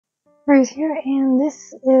right here, and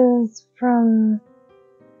this is from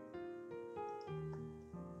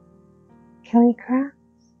kellys.craft.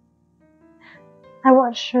 I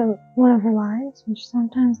watched one of her lives, which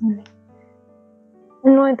sometimes I'm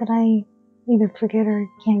annoyed that I either forget or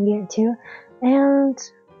can't get to, and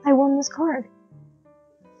I won this card.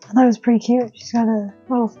 I thought it was pretty cute. She's got a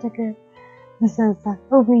little sticker that says that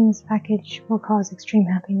opening this package will cause extreme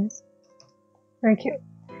happiness. Very cute.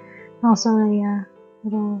 Also a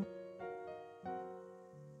little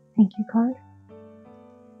thank you card.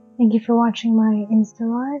 Thank you for watching my Insta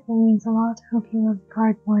Live. It means a lot. Hope you love the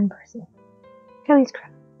card more in person.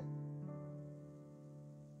 kellys.craft.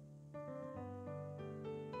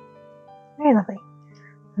 Very lovely.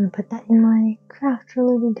 I'm gonna put that in my craft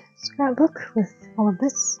related scrapbook with all of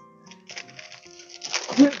this.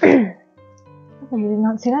 Hopefully you did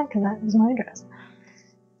not see that because that was my address.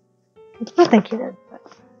 I think you did,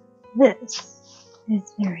 but this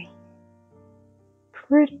is very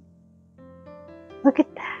pretty. Look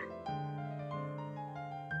at that.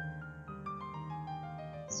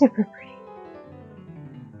 Super pretty.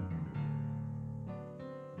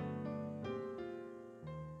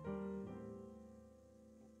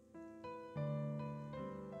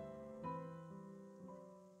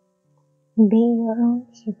 Be your own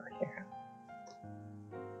superhero.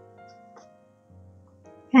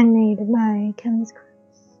 Handmade by kellys.craft.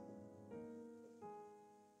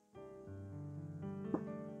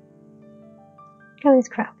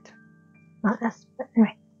 kellys.craft. Not us, but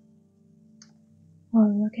anyway.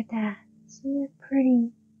 Oh, look at that. Isn't it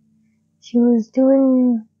pretty? She was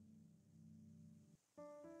doing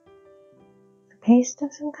a paste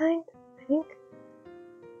of some kind, I think.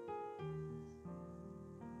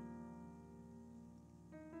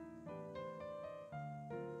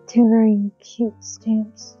 Two very cute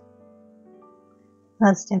stamps.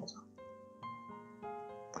 That stamp as well.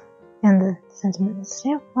 And the sentiment of the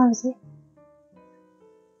stamp, obviously.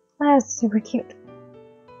 That is super cute.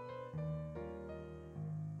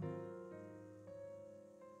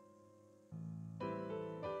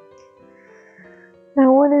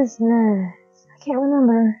 Now what is this? I can't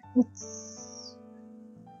remember. It's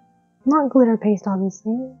not glitter paste,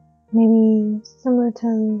 obviously. Maybe similar to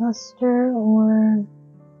luster or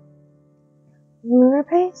lunar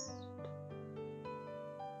paste?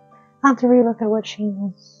 I'll have to relook at what she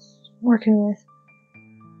was working with.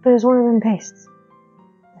 But it's one of them pastes,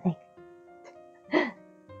 I think.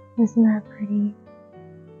 Isn't that pretty?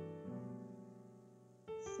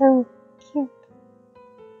 So cute.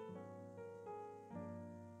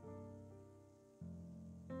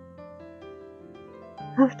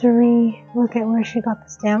 I have to re-look at where she got the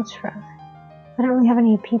stamps from. I don't really have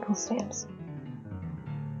any people stamps.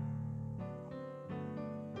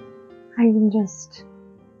 I can just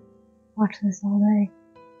watch this all day.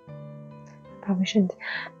 I probably shouldn't.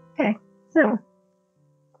 Okay, so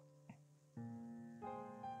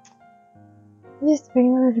just really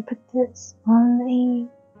wanted to put this on a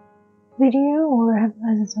video or have it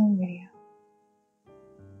as its own video.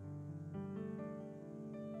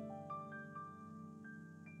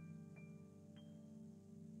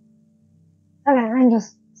 Okay, I'm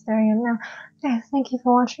just staring at it now. Okay, thank you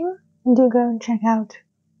for watching. And do go and check out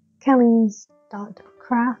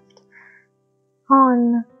kellys.craft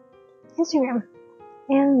on Instagram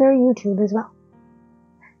and their YouTube as well.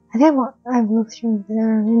 I think I've looked through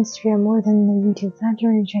their Instagram more than their YouTube, so I have to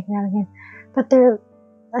really check it out again. But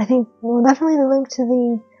I think, well, definitely the link to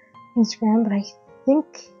the Instagram, but I think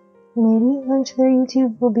maybe the link to their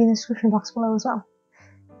YouTube will be in the description box below as well.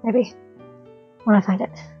 Maybe. When I find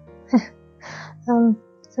it. So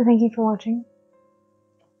thank you for watching.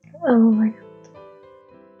 Over.